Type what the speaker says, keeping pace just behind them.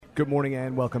Good morning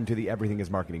and welcome to the Everything is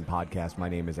Marketing podcast. My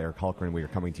name is Eric Hulkran. We are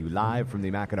coming to you live from the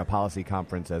Mackinac Policy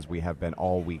Conference as we have been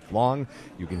all week long.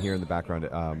 You can hear in the background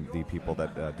the people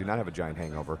that do not have a giant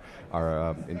hangover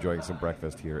are enjoying some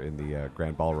breakfast here in the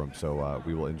Grand Ballroom. So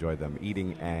we will enjoy them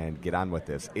eating and get on with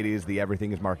this. It is the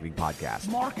Everything is Marketing podcast.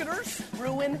 Marketers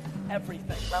ruin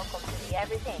everything. Welcome to the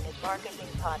Everything is Marketing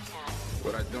podcast.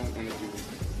 What I don't want to do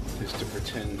is to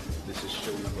pretend this is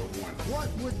show number one. What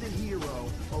would the hero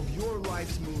of your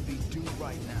life's movie do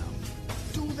right now?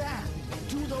 Do that.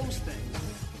 Do those things.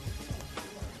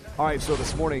 All right, so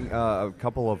this morning, a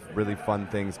couple of really fun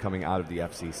things coming out of the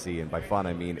FCC, and by fun,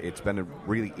 I mean it's been a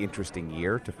really interesting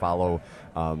year to follow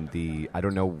I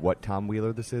don't know what Tom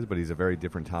Wheeler this is, but he's a very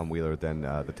different Tom Wheeler than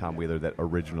the Tom Wheeler that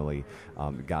originally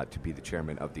got to be the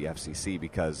chairman of the FCC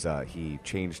because he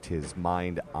changed his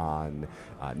mind on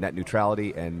net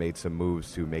neutrality and made some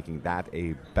moves to making that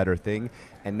a better thing,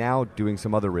 and now doing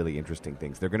some other really interesting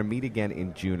things. They're going to meet again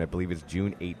in June, I believe it's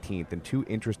June 18th, and two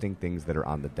interesting things that are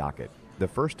on the docket. The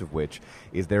first of which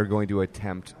is they're going to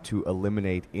attempt to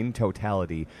eliminate in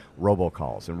totality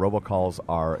robocalls. And robocalls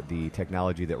are the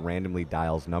technology that randomly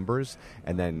dials numbers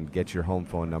and then gets your home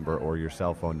phone number or your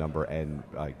cell phone number and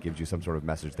gives you some sort of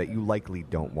message that you likely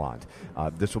don't want.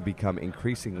 This will become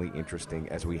increasingly interesting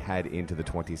as we head into the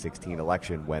 2016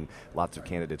 election when lots of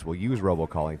candidates will use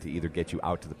robocalling to either get you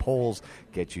out to the polls,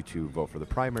 get you to vote for the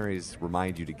primaries,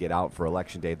 remind you to get out for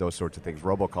election day, those sorts of things.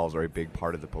 Robocalls are a big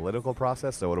part of the political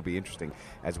process, so it'll be interesting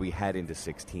as we head into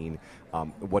 16,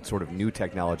 what sort of new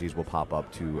technologies will pop up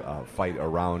to fight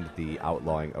around the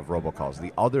outlawing of robocalls.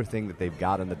 The other thing that they've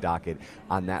got on the docket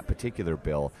on that particular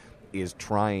bill is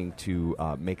trying to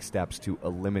make steps to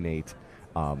eliminate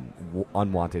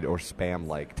unwanted or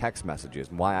spam-like text messages.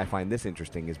 And why I find this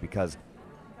interesting is because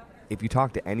if you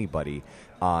talk to anybody,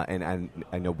 and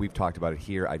I know we've talked about it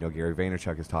here, I know Gary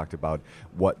Vaynerchuk has talked about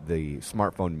what the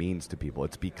smartphone means to people.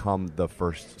 It's become the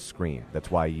first screen. That's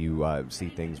why you see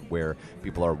things where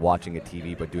people are watching a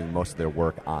TV but doing most of their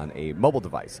work on a mobile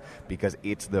device because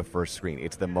it's the first screen.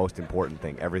 It's the most important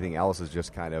thing. Everything else is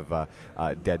just kind of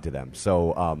dead to them.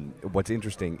 So what's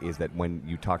interesting is that when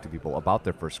you talk to people about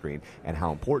their first screen and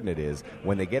how important it is,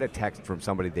 when they get a text from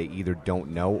somebody they either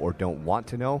don't know or don't want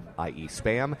to know, i.e.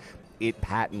 spam, it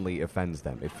patently offends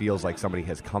them. It feels like somebody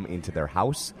has come into their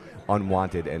house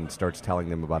unwanted and starts telling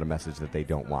them about a message that they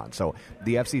don't want. So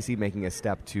the FCC making a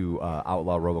step to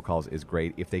outlaw robocalls is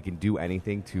great. If they can do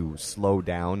anything to slow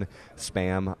down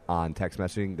spam on text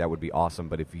messaging, that would be awesome.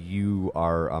 But if you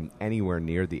are anywhere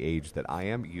near the age that I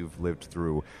am, you've lived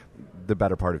through the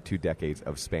better part of 2 decades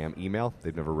of spam email.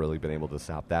 They've never really been able to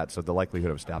stop that. So the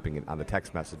likelihood of stopping it on the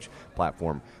text message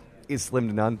platform is slim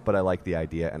to none, but I like the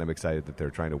idea, and I'm excited that they're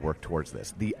trying to work towards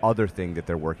this. The other thing that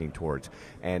they're working towards,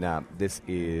 and this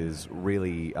is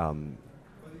really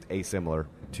asimilar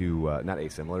to, not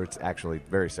asimilar, it's actually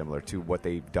very similar to what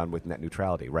they've done with net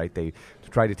neutrality, right? They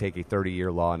tried to take a 30-year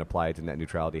law and apply it to net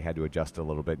neutrality, had to adjust it a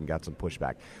little bit and got some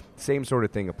pushback. Same sort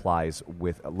of thing applies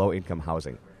with low-income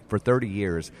housing. For 30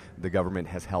 years, the government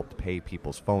has helped pay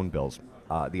people's phone bills.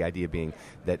 The idea being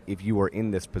that if you were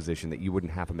in this position, that you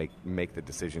wouldn't have to make the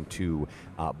decision to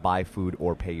buy food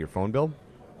or pay your phone bill.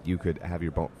 You could have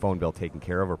your phone bill taken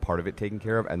care of or part of it taken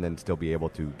care of and then still be able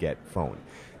to get phone.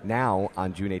 Now,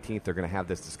 on June 18th, they're going to have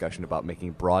this discussion about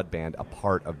making broadband a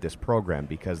part of this program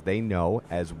because they know,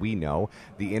 as we know,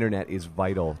 the internet is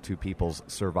vital to people's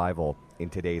survival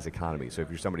in today's economy. So if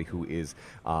you're somebody who is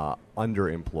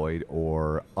underemployed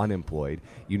or unemployed,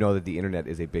 you know that the internet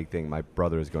is a big thing. My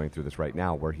brother is going through this right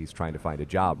now where he's trying to find a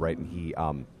job, right? And he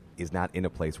is not in a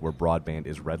place where broadband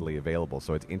is readily available.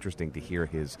 So it's interesting to hear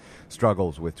his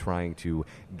struggles with trying to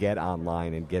get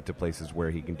online and get to places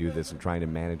where he can do this and trying to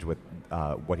manage with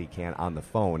what he can on the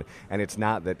phone. And it's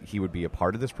not that he would be a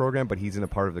part of this program, but he's in a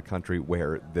part of the country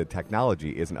where the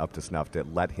technology isn't up to snuff to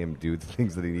let him do the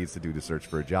things that he needs to do to search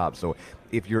for a job. So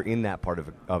if you're in that part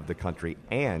of the country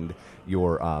and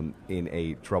you're in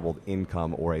a troubled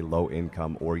income or a low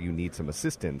income or you need some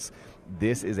assistance,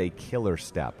 this is a killer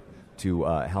step to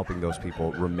helping those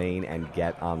people remain and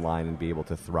get online and be able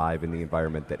to thrive in the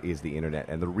environment that is the internet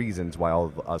and the reasons why all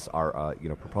of us are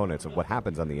proponents of what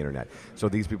happens on the internet. So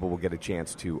these people will get a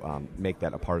chance to make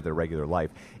that a part of their regular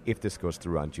life if this goes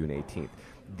through on June 18th.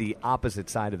 The opposite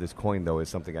side of this coin, though, is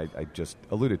something I just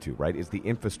alluded to, right, is the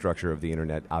infrastructure of the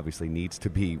internet obviously needs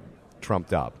to be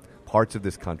trumped up. parts of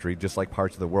this country, just like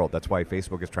parts of the world. That's why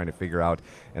Facebook is trying to figure out,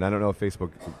 and I don't know if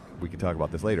Facebook, we can talk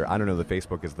about this later, I don't know that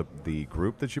Facebook is the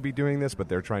group that should be doing this, but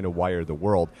they're trying to wire the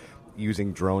world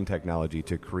using drone technology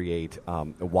to create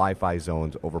Wi-Fi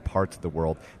zones over parts of the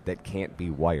world that can't be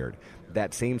wired.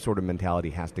 That same sort of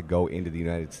mentality has to go into the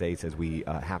United States as we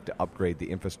have to upgrade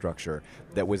the infrastructure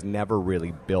that was never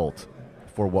really built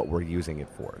for what we're using it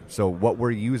for. So what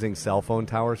we're using cell phone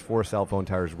towers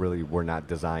really were not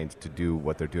designed to do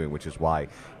what they're doing, which is why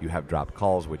you have dropped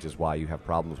calls, which is why you have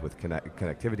problems with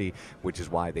connectivity, which is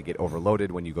why they get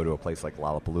overloaded when you go to a place like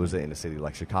Lollapalooza in a city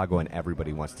like Chicago and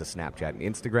everybody wants to Snapchat and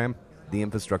Instagram. The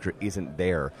infrastructure isn't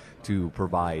there to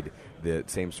provide the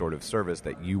same sort of service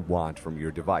that you want from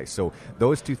your device. So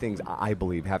those two things, I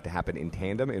believe, have to happen in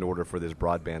tandem in order for this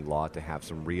broadband law to have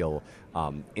some real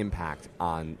impact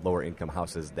on lower-income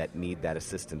houses that need that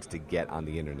assistance to get on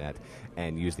the Internet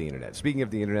and use the Internet. Speaking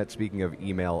of the Internet, speaking of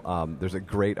email, there's a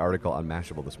great article on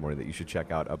Mashable this morning that you should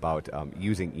check out about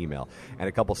using email. And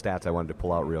a couple stats I wanted to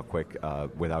pull out real quick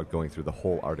without going through the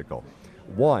whole article.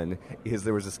 One is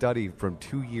there was a study from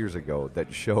 2 years ago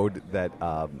that showed that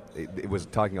it was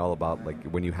talking all about like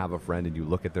when you have a friend and you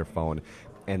look at their phone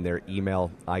and their email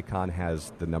icon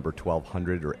has the number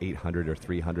 1200 or 800 or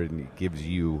 300 and it gives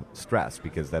you stress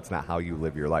because that's not how you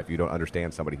live your life. You don't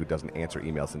understand somebody who doesn't answer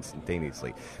emails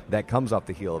instantaneously. That comes off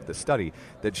the heel of the study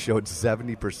that showed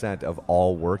 70% of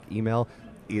all work email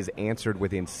is answered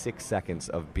within 6 seconds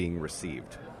of being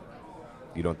received.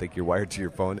 You don't think you're wired to your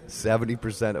phone?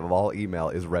 70% of all email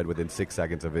is read within 6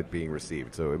 seconds of it being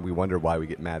received. So we wonder why we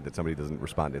get mad that somebody doesn't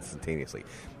respond instantaneously.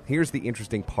 Here's the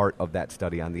interesting part of that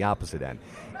study on the opposite end.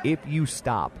 If you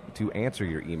stop to answer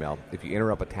your email, if you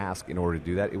interrupt a task in order to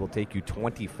do that, it will take you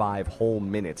 25 whole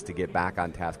minutes to get back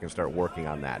on task and start working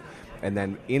on that. And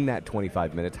then in that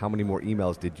 25 minutes, how many more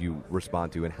emails did you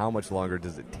respond to, and how much longer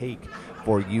does it take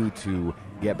for you to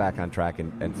get back on track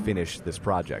and finish this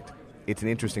project? It's an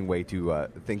interesting way to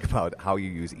think about how you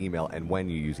use email and when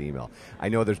you use email. I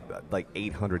know there's like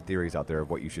 800 theories out there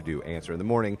of what you should do. Answer in the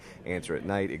morning, answer at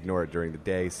night, ignore it during the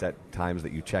day, set times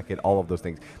that you check it, all of those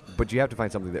things. But you have to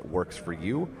find something that works for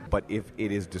you. But if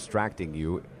it is distracting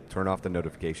you, turn off the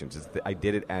notifications. I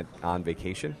did it on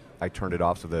vacation. I turned it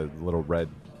off so the little red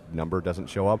number doesn't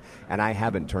show up, and I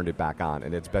haven't turned it back on,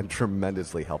 and it's been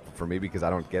tremendously helpful for me because I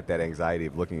don't get that anxiety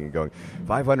of looking and going,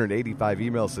 585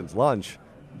 emails since lunch.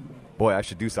 Boy, I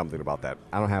should do something about that.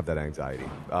 I don't have that anxiety.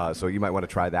 So you might want to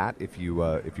try that if you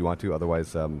want to.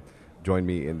 Otherwise, join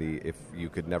me in the If You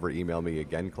Could Never Email Me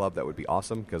Again club. That would be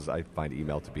awesome because I find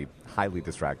email to be highly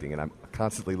distracting, and I'm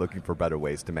constantly looking for better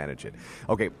ways to manage it.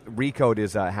 Okay, Recode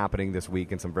is happening this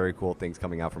week, and some very cool things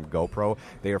coming out from GoPro.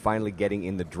 They are finally getting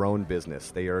in the drone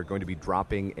business. They are going to be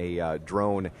dropping a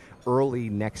drone early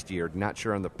next year. Not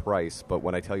sure on the price, but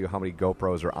when I tell you how many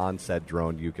GoPros are on said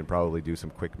drone, you can probably do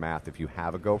some quick math if you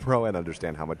have a GoPro and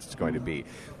understand how much it's going to be.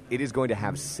 It is going to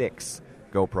have 6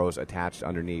 GoPros attached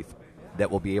underneath that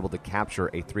will be able to capture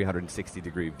a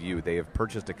 360-degree view. They have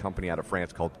purchased a company out of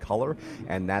France called Color,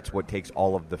 and that's what takes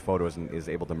all of the photos and is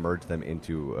able to merge them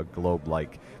into a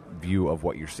globe-like view of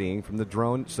what you're seeing from the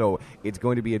drone. So it's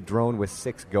going to be a drone with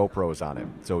 6 GoPros on it.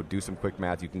 So do some quick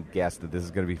math. You can guess that this is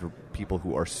going to be for people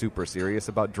who are super serious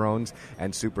about drones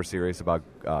and super serious about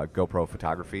GoPro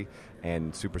photography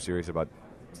and super serious about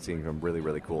seeing some really,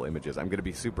 really cool images. I'm going to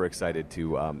be super excited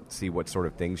to see what sort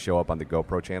of things show up on the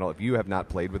GoPro channel. If you have not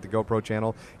played with the GoPro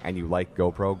channel and you like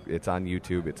GoPro, it's on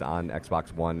YouTube, it's on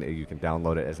Xbox One. You can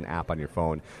download it as an app on your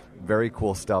phone. Very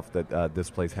cool stuff that this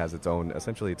place has its own,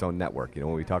 essentially its own network. You know,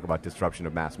 when we talk about disruption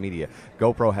of mass media,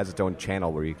 GoPro has its own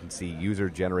channel where you can see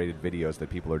user-generated videos that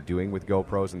people are doing with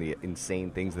GoPros and the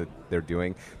insane things that they're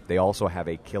doing. They also have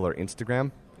a killer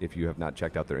Instagram. If you have not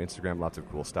checked out their Instagram, lots of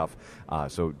cool stuff.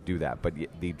 So do that. But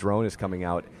the drone is coming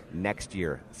out next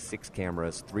year. 6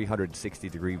 cameras,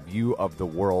 360-degree view of the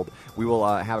world. We will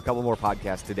have a couple more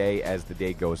podcasts today as the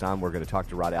day goes on. We're going to talk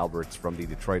to Rod Alberts from the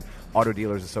Detroit Auto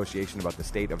Dealers Association about the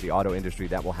state of the auto industry.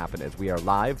 That will happen as we are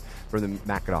live from the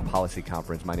Mackinac Policy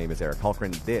Conference. My name is Eric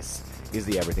Hulkran. This is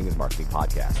the Everything is Marketing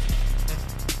Podcast.